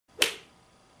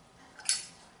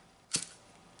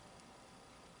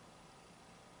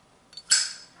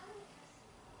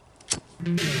Hey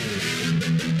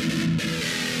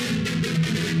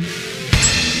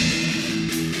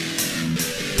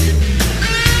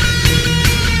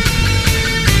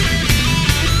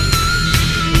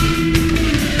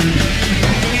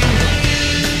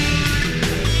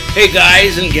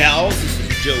guys and gals, this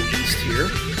is Joe East here,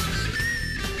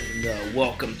 and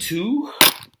welcome to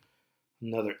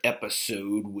another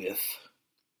episode with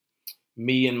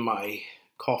me and my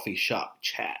coffee shop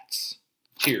chats.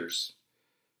 Cheers.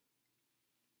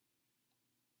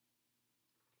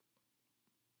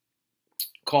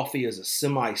 Coffee is a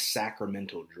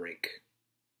semi-sacramental drink.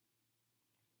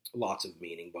 Lots of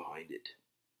meaning behind it.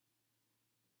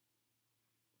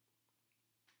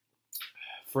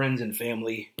 Friends and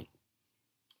family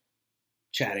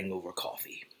chatting over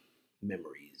coffee.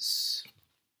 Memories.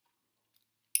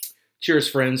 Cheers,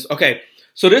 friends. Okay,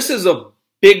 so this is a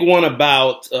big one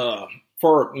about,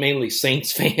 for mainly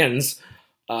Saints fans.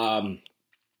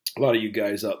 A lot of you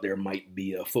guys out there might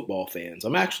be football fans.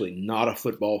 I'm actually not a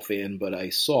football fan, but I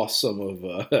saw some of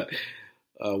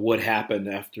what happened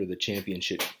after the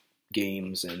championship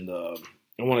games, and I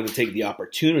wanted to take the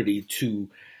opportunity to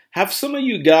have some of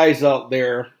you guys out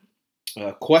there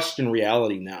question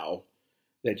reality now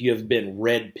that you have been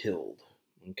red-pilled,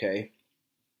 okay?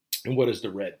 And what is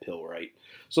the red pill, right?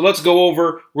 So we're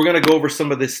going to go over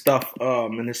some of this stuff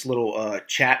in this little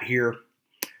chat here.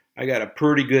 I got a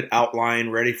pretty good outline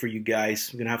ready for you guys.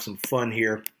 We're going to have some fun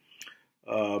here.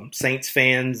 Saints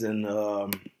fans and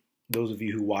those of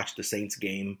you who watch the Saints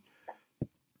game,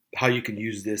 how you can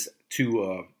use this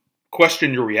to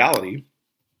question your reality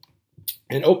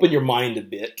and open your mind a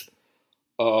bit.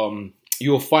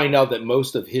 You'll find out that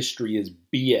most of history is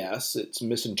BS. It's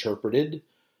misinterpreted.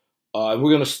 And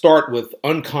we're going to start with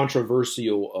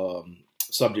uncontroversial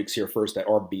subjects here first that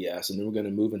are BS, and then we're going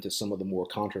to move into some of the more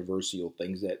controversial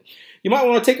things that you might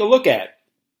want to take a look at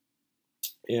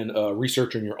and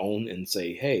research on your own and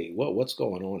say, hey, what's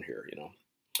going on here? You know.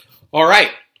 All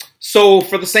right. So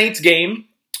for the Saints game,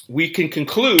 we can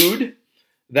conclude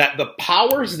that the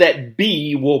powers that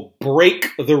be will break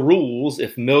the rules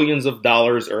if millions of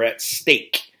dollars are at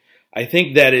stake. I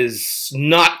think that is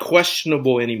not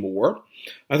questionable anymore.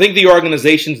 I think the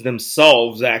organizations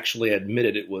themselves actually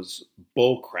admitted it was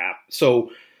bullcrap.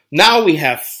 So now we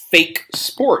have fake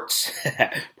sports.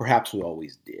 Perhaps we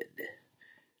always did.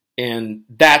 And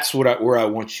that's where I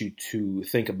want you to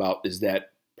think about, is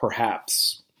that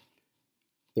perhaps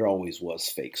there always was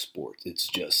fake sports. It's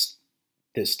just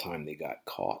this time they got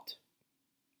caught.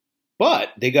 But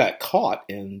they got caught,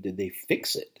 and did they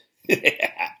fix it?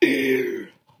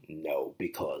 No,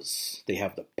 because they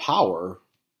have the power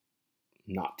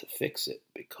not to fix it,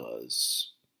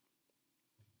 because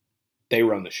they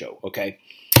run the show, okay?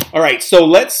 All right, so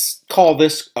let's call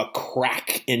this a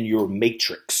crack in your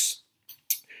matrix.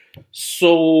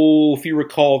 So if you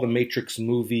recall the Matrix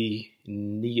movie,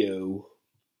 Neo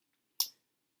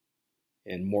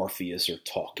and Morpheus are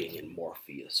talking, and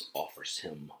Morpheus offers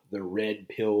him the red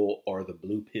pill or the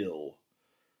blue pill.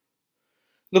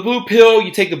 The blue pill,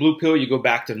 you take the blue pill, you go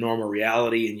back to normal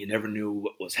reality, and you never knew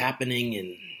what was happening,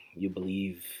 and you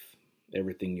believe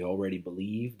everything you already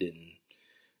believed, and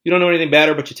you don't know anything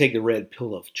better, but you take the red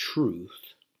pill of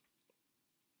truth.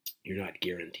 You're not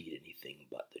guaranteed anything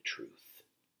but the truth,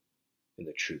 and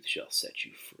the truth shall set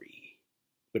you free.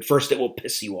 But first it will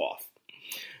piss you off.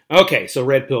 Okay, so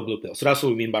red pill, blue pill. So that's what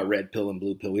we mean by red pill and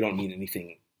blue pill. We don't mean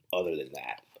anything other than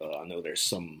that. I know there's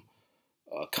some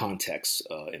context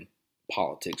in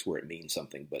politics where it means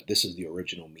something, but this is the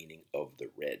original meaning of the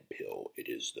red pill. It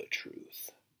is the truth.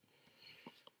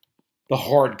 The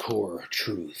hardcore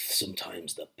truth,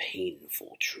 sometimes the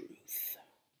painful truth,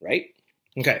 right?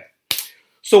 Okay,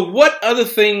 so what other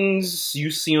things you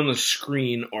see on the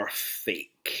screen are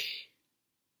fake?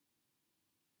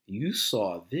 You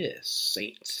saw this,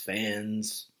 Saints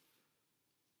fans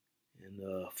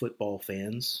and football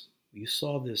fans. You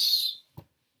saw this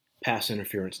pass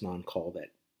interference non-call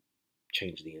that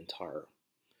changed the entire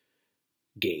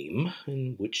game,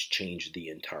 and which changed the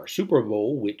entire Super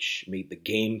Bowl, which made the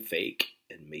game fake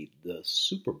and made the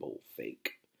Super Bowl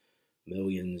fake.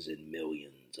 Millions and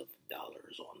millions of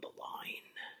dollars on the line,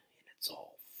 and it's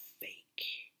all fake.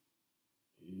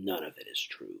 None of it is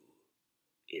true.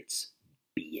 It's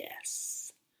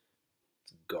BS.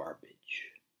 It's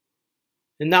garbage.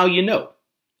 And now you know.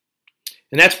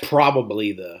 And that's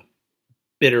probably the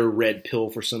bitter red pill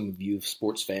for some of you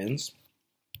sports fans,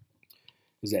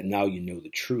 is that now you know the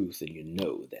truth, and you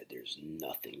know that there's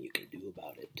nothing you can do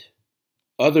about it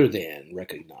other than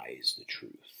recognize the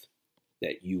truth,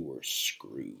 that you were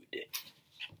screwed.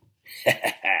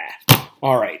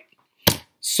 All right.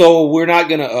 So we're not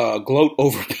going to gloat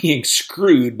over being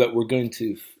screwed, but we're going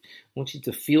to, I want you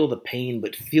to feel the pain,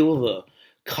 but feel the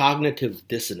cognitive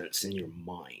dissonance in your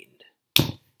mind.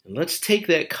 And let's take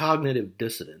that cognitive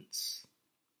dissonance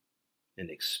and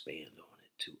expand on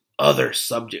it to other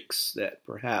subjects that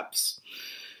perhaps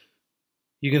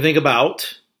you can think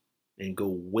about and go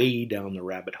way down the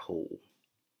rabbit hole.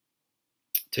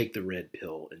 Take the red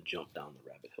pill and jump down the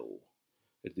rabbit hole.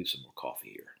 Let's do some more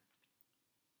coffee here.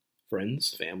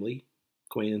 Friends, family,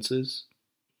 acquaintances.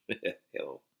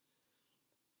 Hell.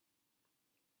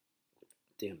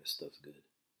 Damn, this stuff's good.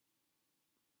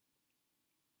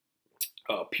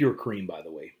 Pure cream, by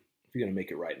the way. If you're going to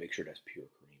make it right, make sure that's pure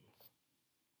cream.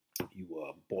 You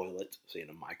boil it, say in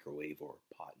a microwave or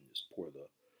a pot, and just pour the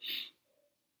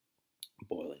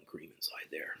boiling cream inside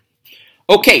there.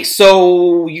 Okay,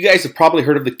 so you guys have probably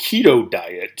heard of the keto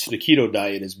diet. The keto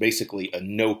diet is basically a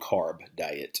no-carb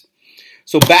diet.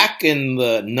 So back in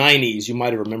the 90s, you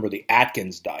might have remembered the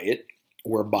Atkins diet,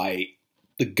 whereby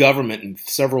the government and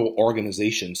several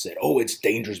organizations said, oh, it's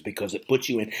dangerous because it puts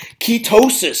you in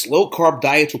ketosis. Low-carb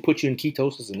diets will put you in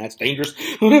ketosis, and that's dangerous.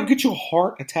 It'll get you a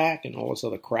heart attack and all this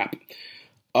other crap.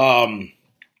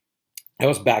 That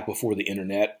was back before the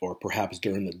internet, or perhaps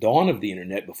during the dawn of the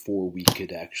internet, before we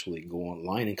could actually go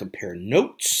online and compare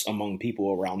notes among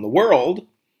people around the world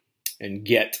and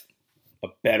get a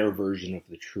better version of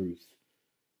the truth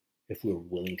if we were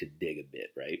willing to dig a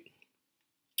bit, right?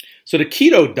 So the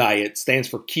keto diet stands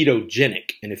for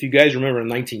ketogenic. And if you guys remember in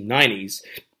the 1990s,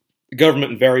 the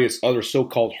government and various other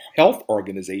so-called health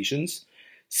organizations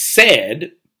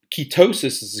said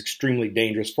ketosis is extremely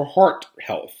dangerous for heart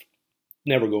health.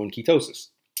 Never go in ketosis.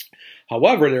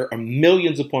 However, there are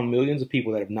millions upon millions of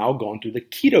people that have now gone through the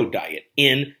keto diet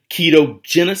in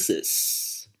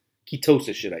ketogenesis.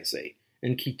 Ketosis, should I say.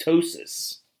 In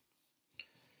ketosis.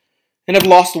 And have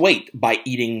lost weight by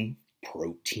eating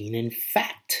protein and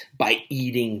fat. By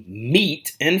eating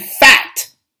meat and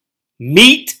fat.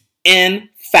 Meat and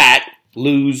fat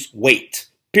lose weight.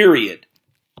 Period.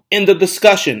 End of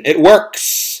discussion. It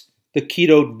works. The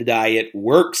keto diet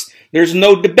works. There's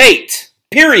no debate.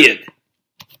 Period.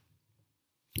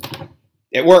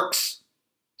 It works.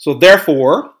 So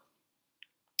therefore,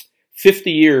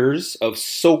 50 years of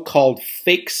so-called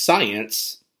fake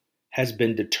science has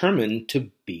been determined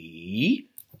to be,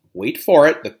 wait for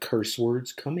it, the curse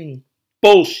word's coming,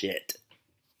 bullshit.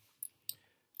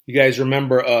 You guys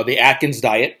remember the Atkins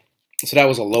diet? So that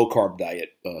was a low-carb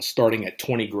diet, starting at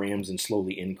 20 grams and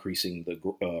slowly increasing the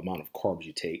amount of carbs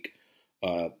you take.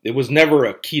 It was never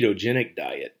a ketogenic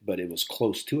diet, but it was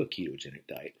close to a ketogenic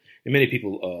diet. And many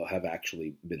people have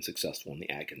actually been successful in the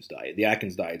Atkins diet. The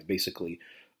Atkins diet is basically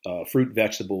fruit,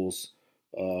 vegetables,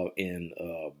 and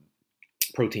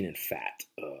protein and fat,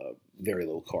 very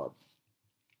low carb.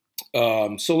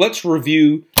 So let's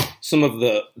review some of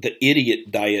the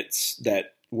idiot diets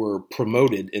that were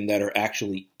promoted and that are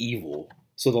actually evil.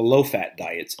 So the low-fat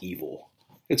diet's evil.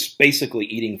 It's basically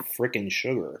eating frickin'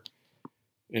 sugar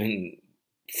and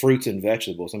fruits and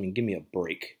vegetables. I mean, give me a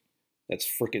break. That's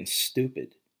freaking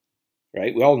stupid,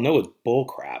 right? We all know it's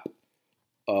bullcrap.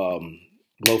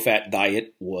 Low-fat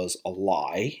diet was a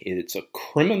lie. It's a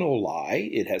criminal lie.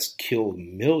 It has killed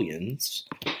millions.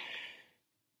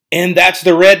 And that's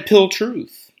the red pill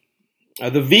truth.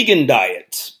 The vegan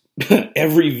diet.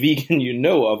 Every vegan you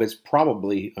know of is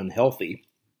probably unhealthy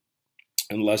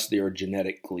unless they are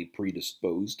genetically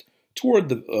predisposed toward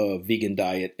the vegan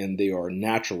diet, and they are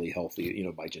naturally healthy,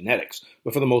 by genetics.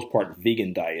 But for the most part,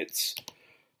 vegan diets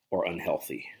are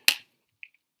unhealthy.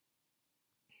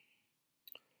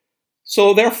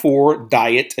 So therefore,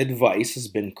 diet advice has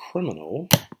been criminal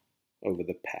over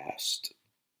the past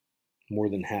more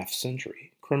than half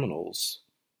century. Criminals,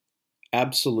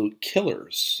 absolute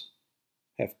killers,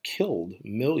 have killed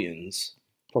millions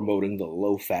promoting the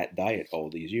low-fat diet all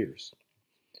these years.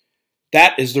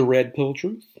 That is the red pill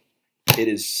truth. It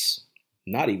is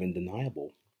not even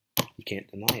deniable. You can't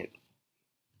deny it.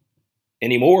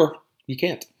 Anymore, you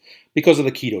can't. Because of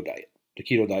the keto diet. The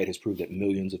keto diet has proved that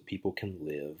millions of people can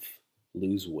live,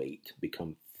 lose weight,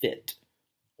 become fit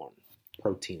on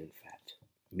protein and fat,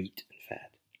 meat and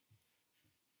fat.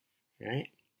 All right?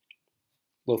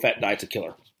 Low-fat diet's a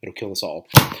killer. It'll kill us all.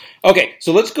 Okay,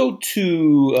 so let's go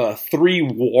to 3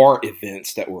 war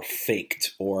events that were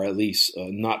faked, or at least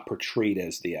not portrayed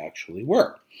as they actually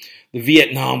were. The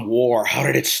Vietnam War, how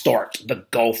did it start? The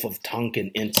Gulf of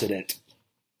Tonkin incident.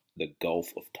 The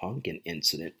Gulf of Tonkin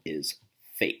incident is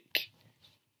fake.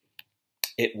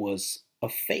 It was a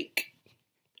fake.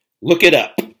 Look it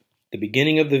up. The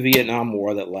beginning of the Vietnam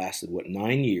War that lasted,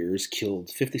 9 years, killed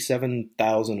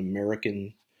 57,000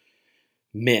 American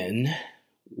men,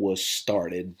 was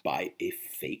started by a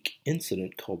fake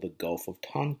incident called the Gulf of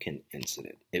Tonkin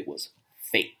incident. It was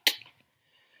fake.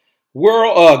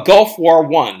 Gulf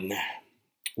War I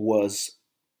was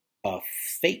a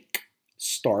fake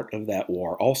start of that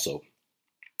war also.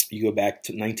 You go back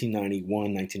to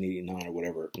 1991, 1989, or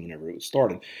whatever, whenever it was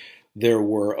started, there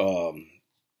were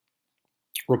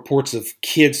reports of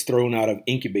kids thrown out of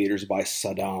incubators by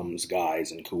Saddam's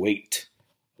guys in Kuwait,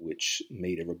 which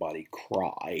made everybody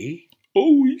cry.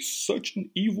 Oh, he's such an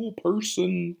evil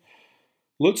person.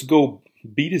 Let's go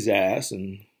beat his ass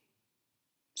and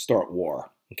start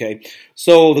war. Okay,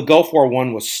 so the Gulf War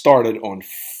I was started on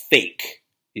fake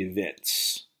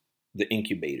events. The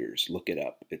incubators, look it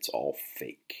up. It's all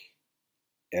fake.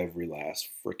 Every last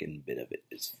freaking bit of it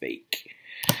is fake.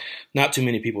 Not too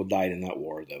many people died in that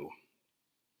war, though.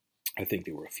 I think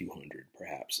there were a few hundred,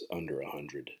 perhaps under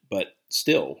 100. But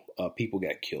still, people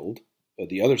got killed.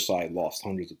 The other side lost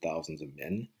hundreds of thousands of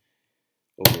men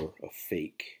over a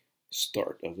fake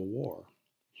start of the war.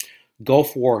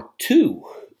 Gulf War II.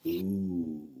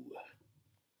 Ooh,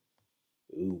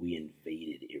 we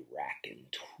invaded Iraq in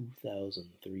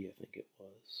 2003, I think it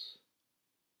was,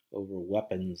 over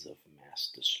weapons of mass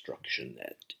destruction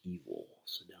that evil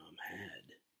Saddam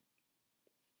had.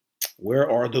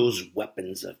 Where are those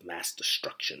weapons of mass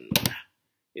destruction?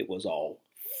 It was all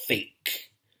fake.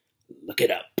 Look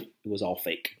it up. It was all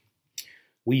fake.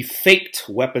 We faked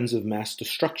weapons of mass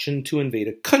destruction to invade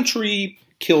a country,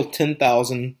 kill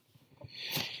 10,000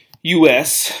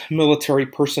 U.S. military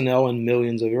personnel and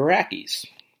millions of Iraqis.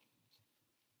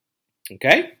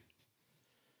 Okay?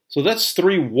 So that's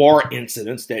 3 war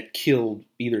incidents that killed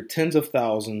either tens of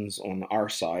thousands on our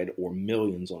side or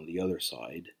millions on the other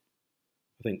side.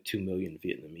 I think 2 million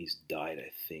Vietnamese died, I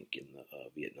think, in the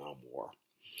Vietnam War.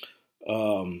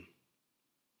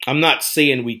 I'm not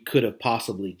saying we could have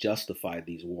possibly justified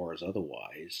these wars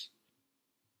otherwise,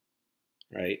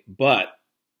 right? But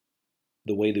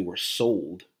the way they were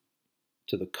sold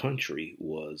to the country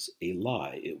was a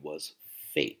lie. It was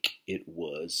fake. It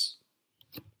was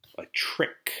a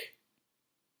trick.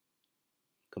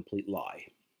 Complete lie.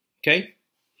 Okay?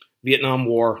 Vietnam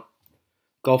War,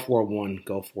 Gulf War I,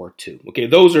 Gulf War II. Okay,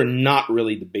 those are not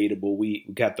really debatable. We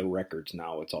got the records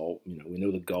now. It's all, we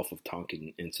know the Gulf of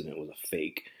Tonkin incident was a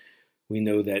fake. We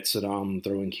know that Saddam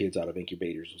throwing kids out of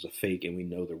incubators was a fake, and we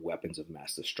know the weapons of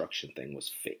mass destruction thing was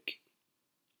fake.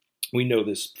 We know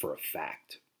this for a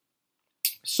fact.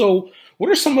 So what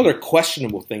are some other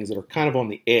questionable things that are kind of on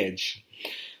the edge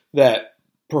that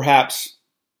perhaps,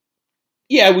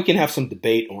 yeah, we can have some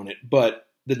debate on it, but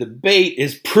the debate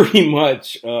is pretty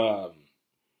much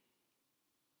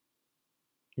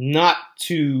not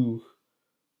too,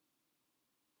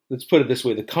 let's put it this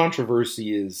way, the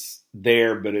controversy is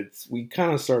there, but we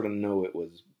kind of sort of know it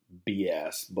was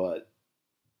BS, but,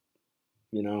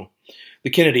 the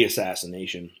Kennedy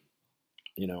assassination,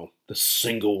 the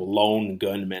single lone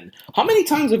gunman. How many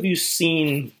times have you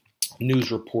seen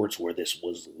news reports where this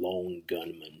was lone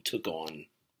gunman took on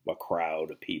a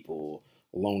crowd of people,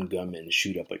 a lone gunman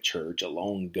shoot up a church, a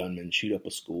lone gunman shoot up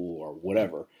a school, or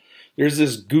whatever? There's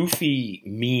this goofy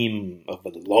meme of a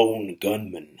lone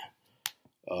gunman.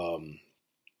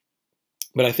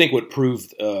 But I think what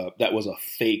proved that was a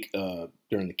fake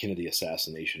during the Kennedy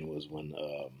assassination was when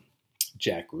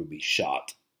Jack Ruby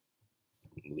shot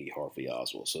Lee Harvey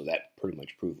Oswald. So that pretty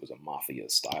much proved it was a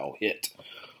mafia-style hit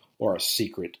or a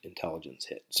secret intelligence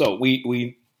hit. So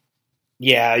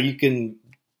yeah, you can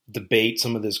debate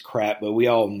some of this crap, but we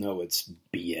all know it's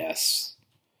BS.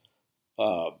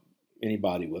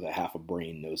 Anybody with a half a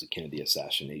brain knows the Kennedy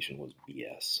assassination was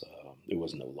BS. There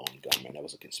was no lone gunman. That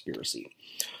was a conspiracy.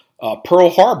 Pearl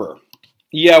Harbor.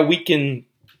 Yeah, we can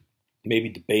maybe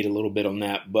debate a little bit on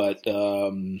that, but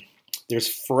there's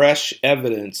fresh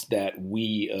evidence that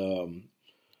we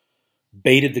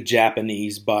baited the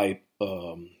Japanese by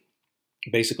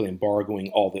basically embargoing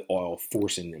all the oil,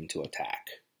 forcing them to attack,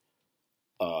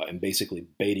 and basically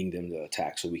baiting them to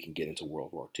attack so we can get into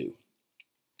World War II.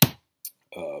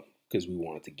 Because we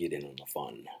wanted to get in on the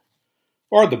fun.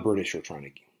 Or the British were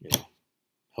trying to,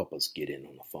 help us get in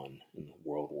on the fun in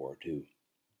World War II.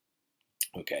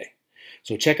 Okay.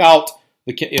 So check out,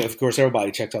 of course,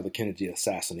 everybody checks out the Kennedy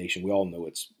assassination. We all know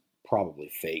it's probably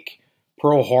fake.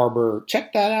 Pearl Harbor,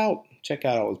 check that out. Check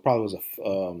out, it probably was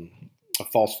a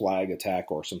false flag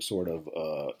attack or some sort of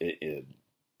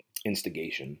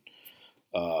instigation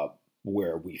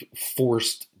where we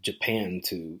forced Japan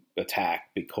to attack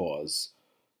because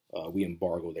we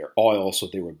embargoed their oil, so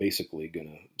they were basically going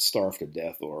to starve to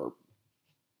death or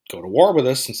go to war with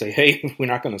us and say, hey, we're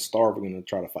not going to starve, we're going to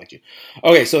try to fight you.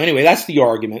 Okay, so anyway, that's the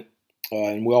argument.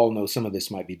 and we all know some of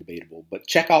this might be debatable, but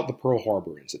check out the Pearl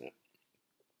Harbor incident.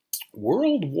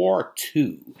 World War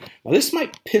II. Now, this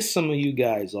might piss some of you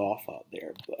guys off out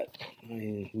there, but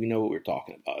we know what we're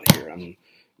talking about here. I'm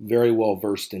very well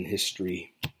versed in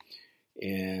history,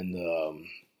 and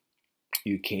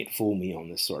you can't fool me on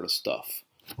this sort of stuff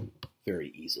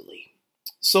very easily.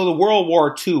 So the World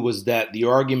War II was that the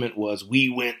argument was we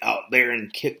went out there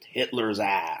and kicked Hitler's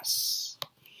ass.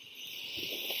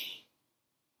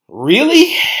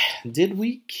 Really? Did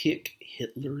we kick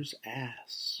Hitler's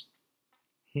ass?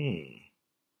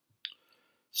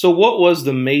 So what was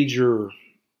the major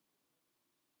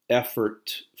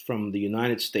effort from the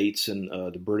United States and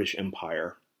the British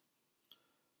Empire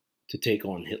to take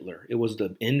on Hitler? It was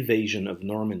the invasion of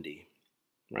Normandy,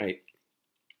 right?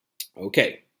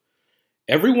 Okay.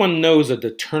 Everyone knows that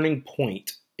the turning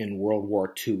point in World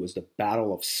War II was the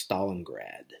Battle of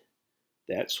Stalingrad.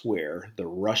 That's where the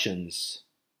Russians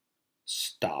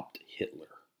stopped Hitler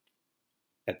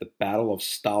at the Battle of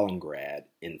Stalingrad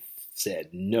and said,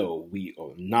 no, we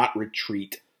will not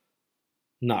retreat,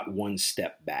 not one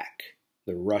step back.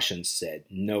 The Russians said,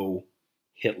 no,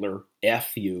 Hitler,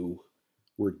 F you,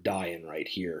 we're dying right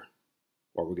here,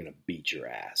 or we're going to beat your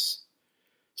ass.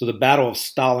 So the Battle of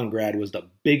Stalingrad was the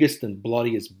biggest and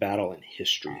bloodiest battle in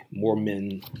history. More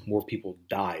men, more people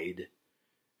died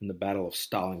in the Battle of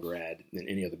Stalingrad than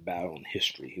any other battle in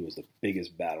history. It was the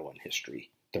biggest battle in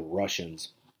history. The Russians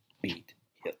beat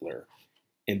Hitler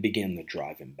and began to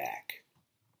drive him back.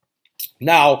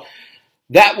 Now,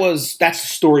 that's the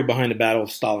story behind the Battle of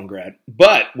Stalingrad.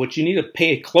 But what you need to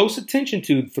pay close attention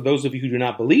to, for those of you who do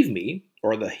not believe me,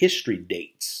 are the history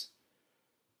dates.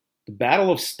 The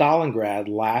Battle of Stalingrad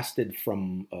lasted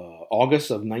from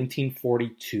August of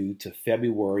 1942 to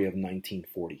February of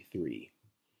 1943.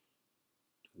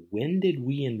 When did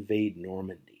we invade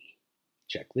Normandy?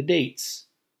 Check the dates.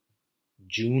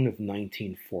 June of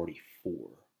 1944.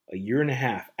 A year and a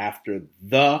half after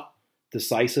the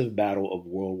decisive battle of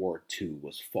World War II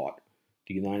was fought,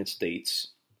 the United States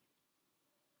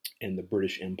and the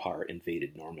British Empire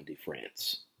invaded Normandy,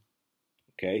 France.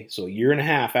 Okay, so a year and a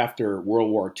half after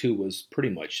World War II was pretty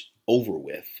much over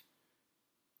with,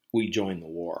 we joined the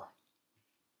war.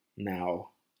 Now,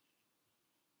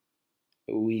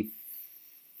 we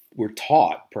were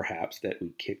taught, perhaps, that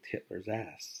we kicked Hitler's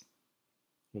ass.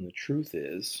 And the truth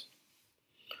is,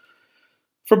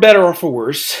 for better or for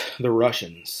worse, the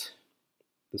Russians,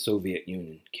 the Soviet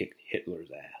Union, kicked Hitler's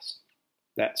ass.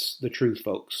 That's the truth,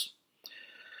 folks.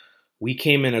 We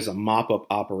came in as a mop-up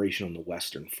operation on the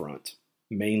Western Front,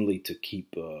 mainly to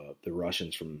keep the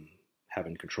Russians from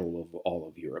having control of all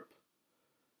of Europe.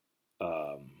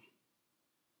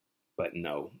 But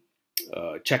no.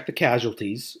 Check the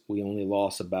casualties. We only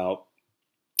lost about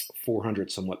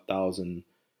 400 somewhat thousand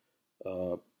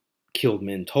killed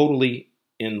men totally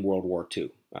in World War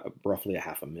II, roughly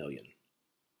 500,000.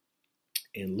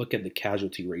 And look at the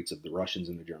casualty rates of the Russians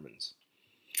and the Germans.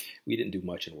 We didn't do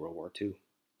much in World War II.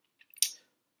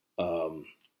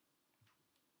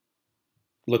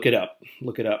 Look it up.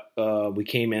 Look it up. We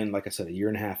came in, like I said, a year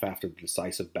and a half after the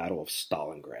decisive Battle of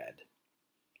Stalingrad.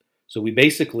 So we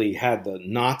basically had the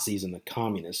Nazis and the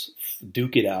communists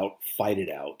duke it out, fight it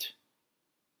out.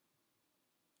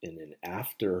 And then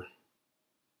after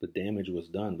the damage was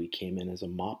done, we came in as a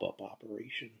mop-up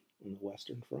operation on the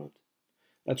Western Front.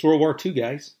 That's World War II,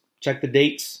 guys. Check the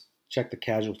dates. Check the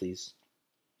casualties.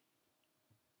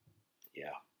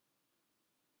 Yeah.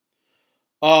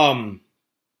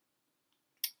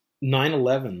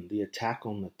 9/11, the attack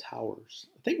on the towers.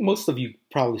 I think most of you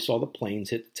probably saw the planes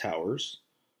hit the towers,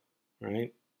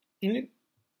 right? And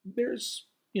there's,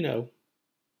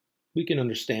 we can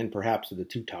understand perhaps that the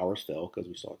two towers fell because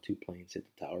we saw two planes hit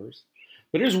the towers.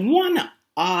 But there's one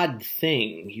odd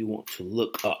thing you want to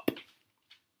look up.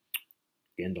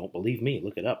 Again, don't believe me,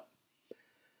 look it up.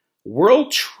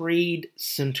 World Trade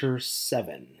Center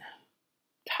 7,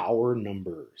 tower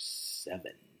number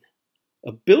 7.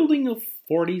 A building of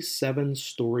 47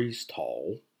 stories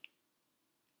tall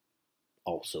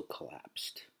also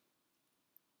collapsed.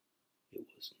 It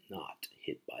was not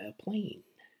hit by a plane.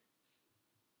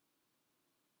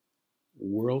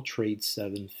 World Trade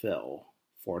 7 fell.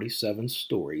 47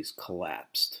 stories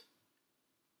collapsed.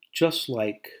 Just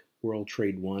like World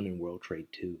Trade 1 and World Trade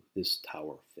 2, this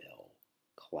tower fell,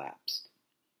 collapsed.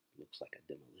 Looks like a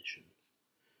demolition.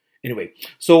 Anyway,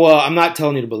 so I'm not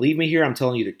telling you to believe me here. I'm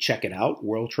telling you to check it out,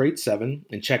 World Trade 7,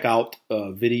 and check out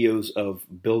videos of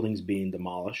buildings being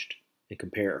demolished and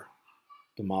compare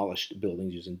demolished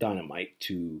buildings using dynamite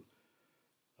to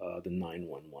the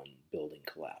 9/11 building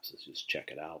collapses. Just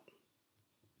check it out.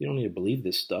 You don't need to believe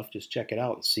this stuff. Just check it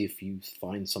out and see if you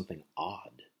find something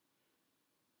odd.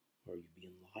 Or are you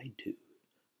being lied to?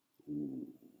 Ooh.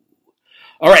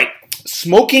 All right.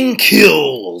 Smoking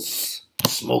kills.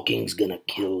 Smoking's gonna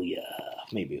kill ya.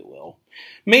 Maybe it will.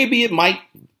 Maybe it might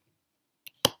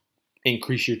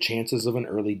increase your chances of an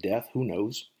early death. Who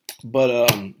knows?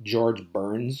 But George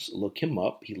Burns, look him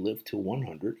up. He lived to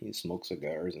 100. He smoked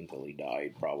cigars until he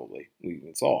died, probably. We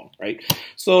even saw him, right?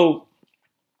 So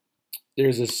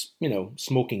there's this,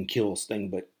 smoking kills thing.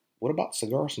 But what about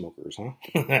cigar smokers, huh?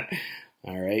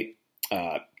 All right.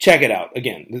 Check it out.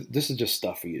 Again, this is just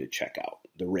stuff for you to check out.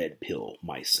 The red pill,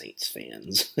 my Saints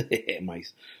fans, my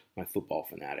football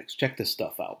fanatics. Check this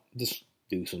stuff out. Just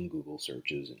do some Google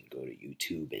searches and go to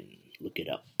YouTube and look it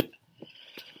up.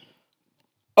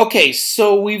 Okay,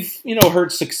 so we've,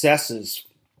 heard success is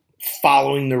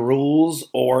following the rules,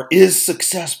 or is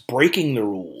success breaking the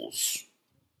rules?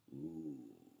 Ooh.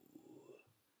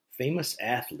 Famous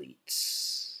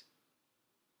athletes.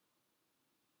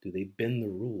 Do they bend the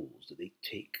rules? Do they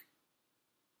take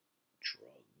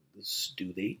drugs?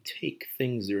 Do they take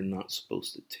things they're not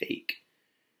supposed to take?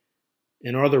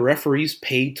 And are the referees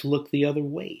paid to look the other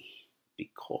way?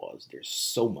 Because there's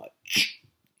so much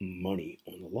money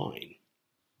on the line.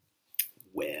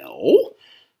 Well,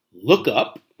 look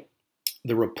up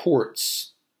the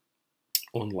reports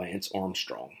on Lance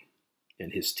Armstrong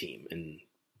and his team and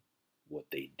what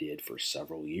they did for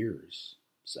several years.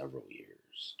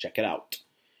 Check it out.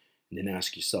 And then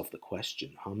ask yourself the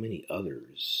question, how many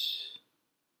others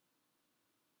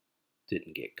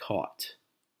didn't get caught?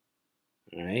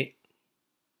 All right?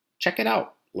 Check it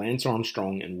out. Lance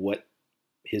Armstrong and what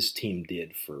his team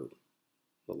did for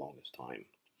the longest time.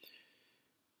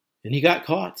 And he got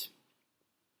caught.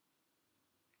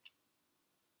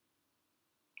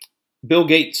 Bill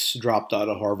Gates dropped out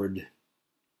of Harvard.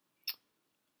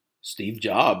 Steve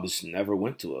Jobs never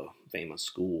went to a famous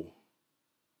school.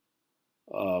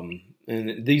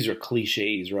 And these are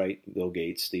cliches, right? Bill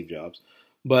Gates, Steve Jobs.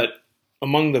 But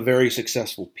among the very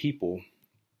successful people,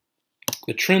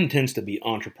 the trend tends to be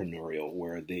entrepreneurial,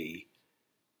 where they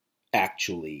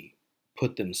actually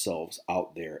put themselves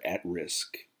out there at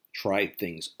risk, tried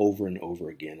things over and over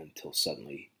again until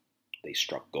suddenly they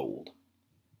struck gold.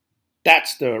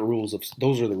 Those are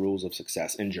the rules of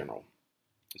success in general.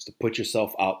 Is to put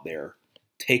yourself out there,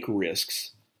 take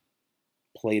risks,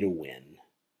 play to win,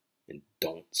 and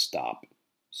don't stop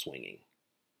swinging.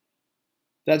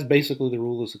 That's basically the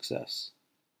rule of success.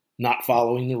 Not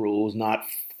following the rules, not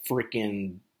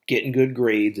freaking getting good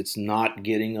grades. It's not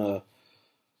getting a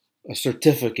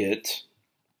certificate.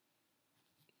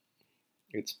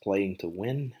 It's playing to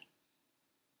win.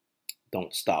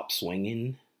 Don't stop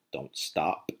swinging. Don't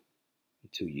stop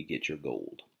until you get your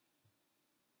gold.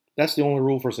 That's the only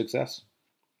rule for success.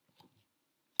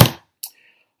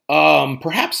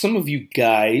 Perhaps some of you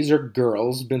guys or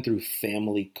girls have been through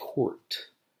family court.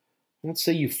 Let's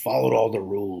say you followed all the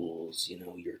rules,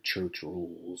 your church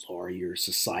rules or your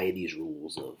society's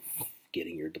rules of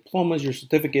getting your diplomas, your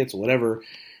certificates, whatever. And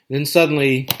then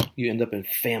suddenly you end up in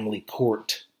family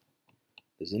court.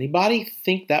 Does anybody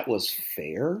think that was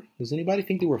fair? Does anybody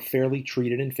think they were fairly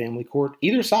treated in family court?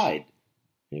 Either side.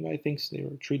 Anybody thinks they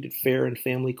were treated fair in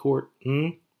family court?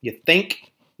 You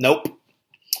think? Nope.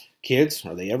 Kids,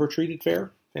 are they ever treated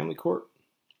fair? Family court?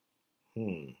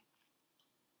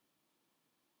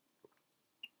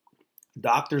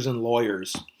 Doctors and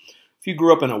lawyers. If you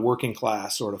grew up in a working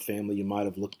class sort of family, you might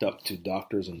have looked up to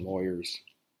doctors and lawyers.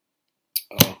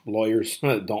 Lawyers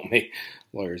don't make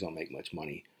much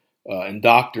money. And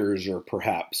doctors are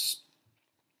perhaps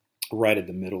right at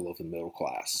the middle of the middle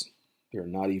class. They're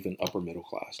not even upper middle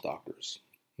class doctors,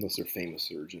 unless they're famous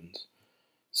surgeons.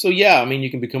 So yeah,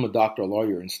 you can become a doctor or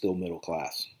lawyer and still middle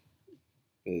class.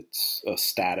 It's a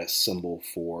status symbol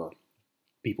for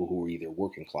people who are either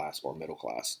working class or middle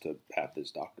class to have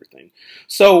this doctor thing.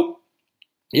 So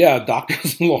yeah,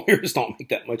 doctors and lawyers don't make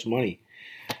that much money.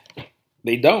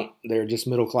 They don't. They're just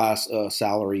middle class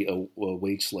salary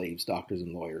wage slaves, doctors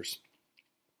and lawyers.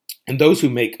 And those who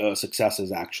make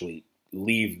successes actually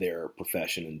leave their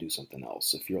profession and do something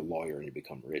else. If you're a lawyer and you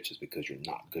become rich, it's because you're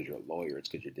not because you're a lawyer. It's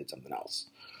because you did something else.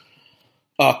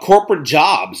 Corporate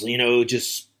jobs,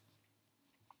 just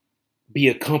be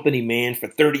a company man for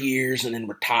 30 years and then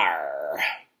retire.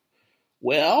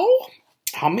 Well,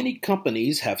 how many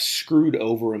companies have screwed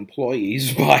over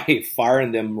employees by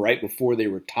firing them right before they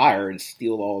retire and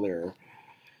steal all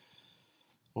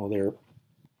their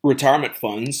retirement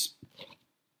funds?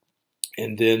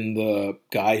 And then the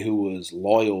guy who was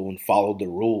loyal and followed the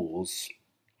rules,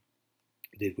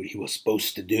 did what he was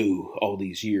supposed to do all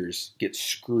these years, gets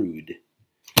screwed.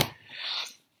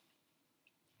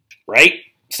 right?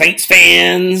 Saints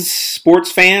fans,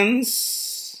 sports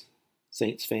fans,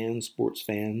 Saints fans, sports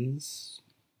fans.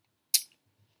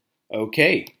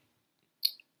 Okay.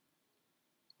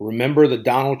 Remember the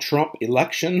Donald Trump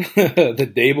election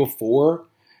the day before?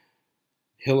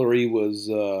 Hillary was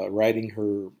writing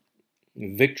her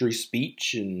victory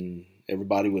speech, and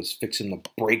everybody was fixing to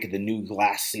break the new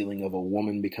glass ceiling of a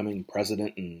woman becoming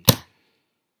president. And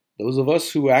those of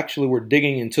us who actually were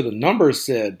digging into the numbers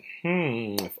said,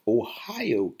 if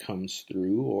Ohio comes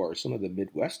through or some of the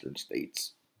Midwestern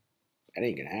states, that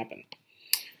ain't going to happen.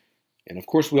 And of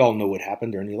course, we all know what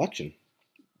happened during the election.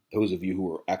 Those of you who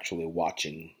were actually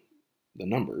watching the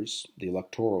numbers, the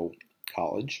Electoral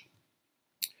College,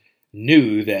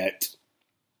 knew that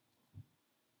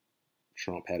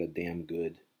Trump had a damn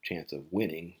good chance of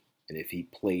winning, and if he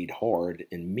played hard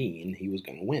and mean, he was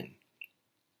going to win.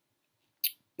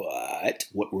 But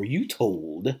what were you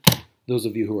told, those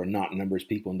of you who are not numbers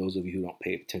people and those of you who don't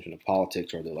pay attention to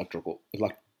politics or the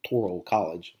Electoral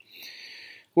College,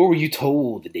 what were you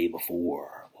told the day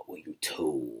before? What were you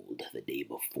told the day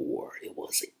before? It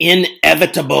was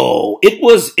inevitable. It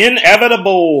was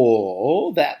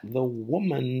inevitable that the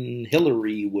woman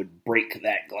Hillary would break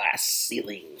that glass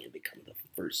ceiling and become the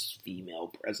first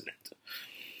female president.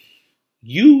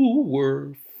 You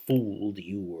were fooled.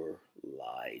 You were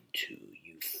lied to.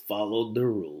 You followed the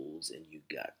rules and you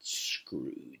got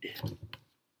screwed.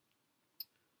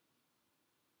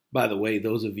 By the way,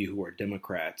 those of you who are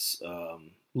Democrats,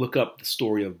 look up the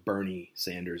story of Bernie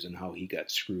Sanders and how he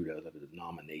got screwed out of the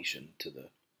nomination to the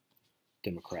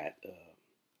Democrat,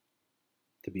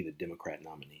 to be the Democrat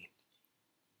nominee.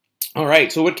 All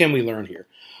right, so what can we learn here?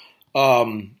 A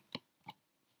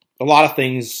lot of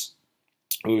things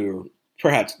we were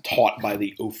perhaps taught by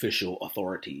the official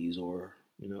authorities or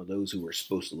those who we're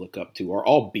supposed to look up to are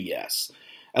all BS.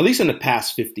 At least in the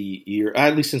past 50 years,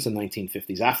 at least since the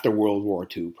 1950s, after World War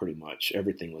II, pretty much,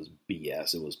 everything was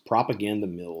BS. It was propaganda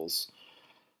mills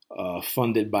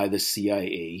funded by the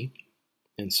CIA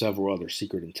and several other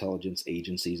secret intelligence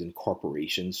agencies and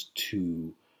corporations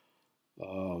to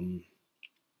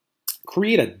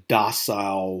create a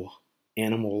docile,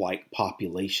 animal-like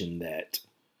population that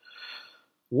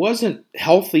wasn't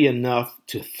healthy enough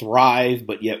to thrive,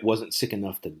 but yet wasn't sick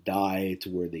enough to die, to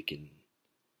where they can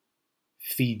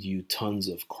feed you tons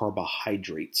of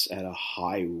carbohydrates at a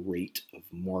high rate of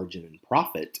margin and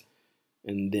profit,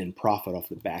 and then profit off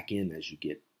the back end as you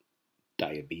get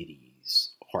diabetes,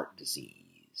 heart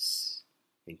disease,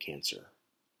 and cancer.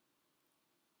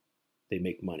 They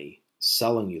make money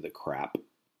selling you the crap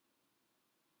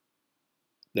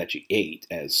that you ate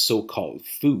as so-called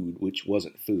food, which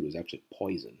wasn't food, it was actually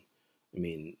poison. I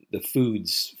mean, the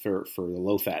foods for the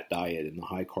low-fat diet and the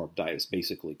high-carb diet is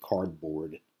basically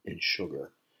cardboard and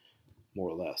sugar, more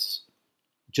or less.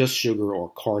 Just sugar or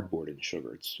cardboard and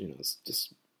sugar. It's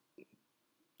just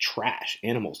trash.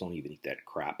 Animals don't even eat that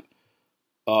crap.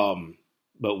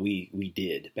 But we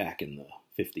did back in the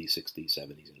 50s, 60s,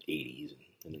 70s, and 80s.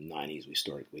 And in the 90s, we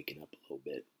started waking up a little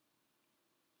bit.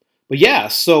 But yeah,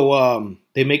 so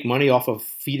they make money off of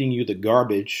feeding you the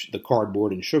garbage, the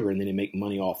cardboard and sugar, and then they make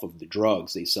money off of the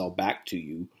drugs they sell back to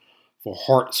you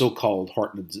for so-called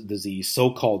heart disease,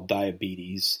 so-called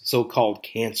diabetes, so-called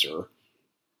cancer,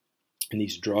 and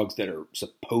these drugs that are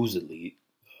supposedly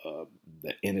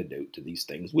the antidote to these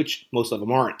things, which most of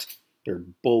them aren't. They're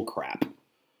bull crap.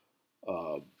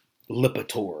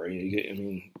 Lipitor. I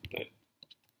mean,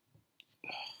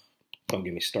 don't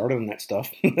get me started on that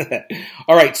stuff.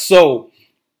 All right, so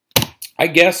I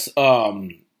guess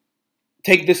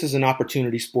take this as an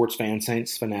opportunity, sports fans,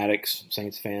 Saints fanatics,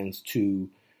 Saints fans, to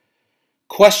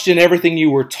question everything you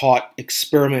were taught,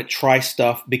 experiment, try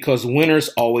stuff, because winners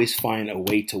always find a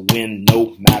way to win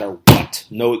no matter what.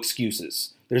 No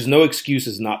excuses. There's no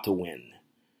excuses not to win.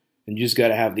 And you just got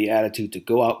to have the attitude to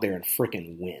go out there and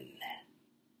frickin' win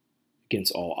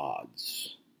against all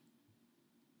odds.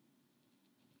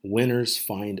 Winners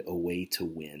find a way to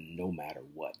win no matter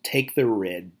what. Take the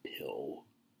red pill.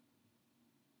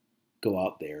 Go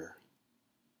out there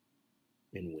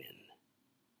and win.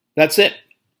 That's it.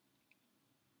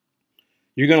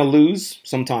 You're going to lose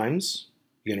sometimes.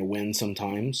 You're going to win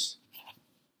sometimes.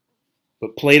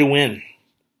 But play to win.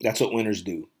 That's what winners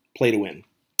do. Play to win.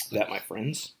 That, my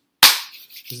friends,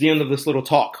 is the end of this little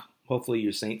talk. Hopefully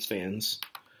you're Saints fans,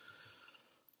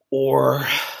 or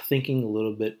thinking a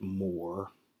little bit more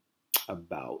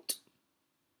about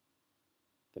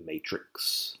the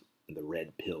Matrix and the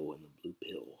red pill and the blue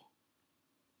pill.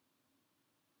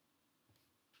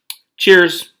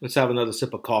 Cheers. Let's have another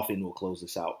sip of coffee and we'll close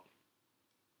this out.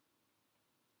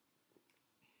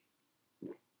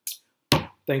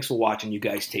 Thanks for watching. You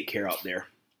guys take care out there.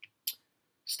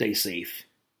 Stay safe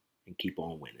and keep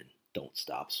on winning. Don't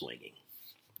stop swinging.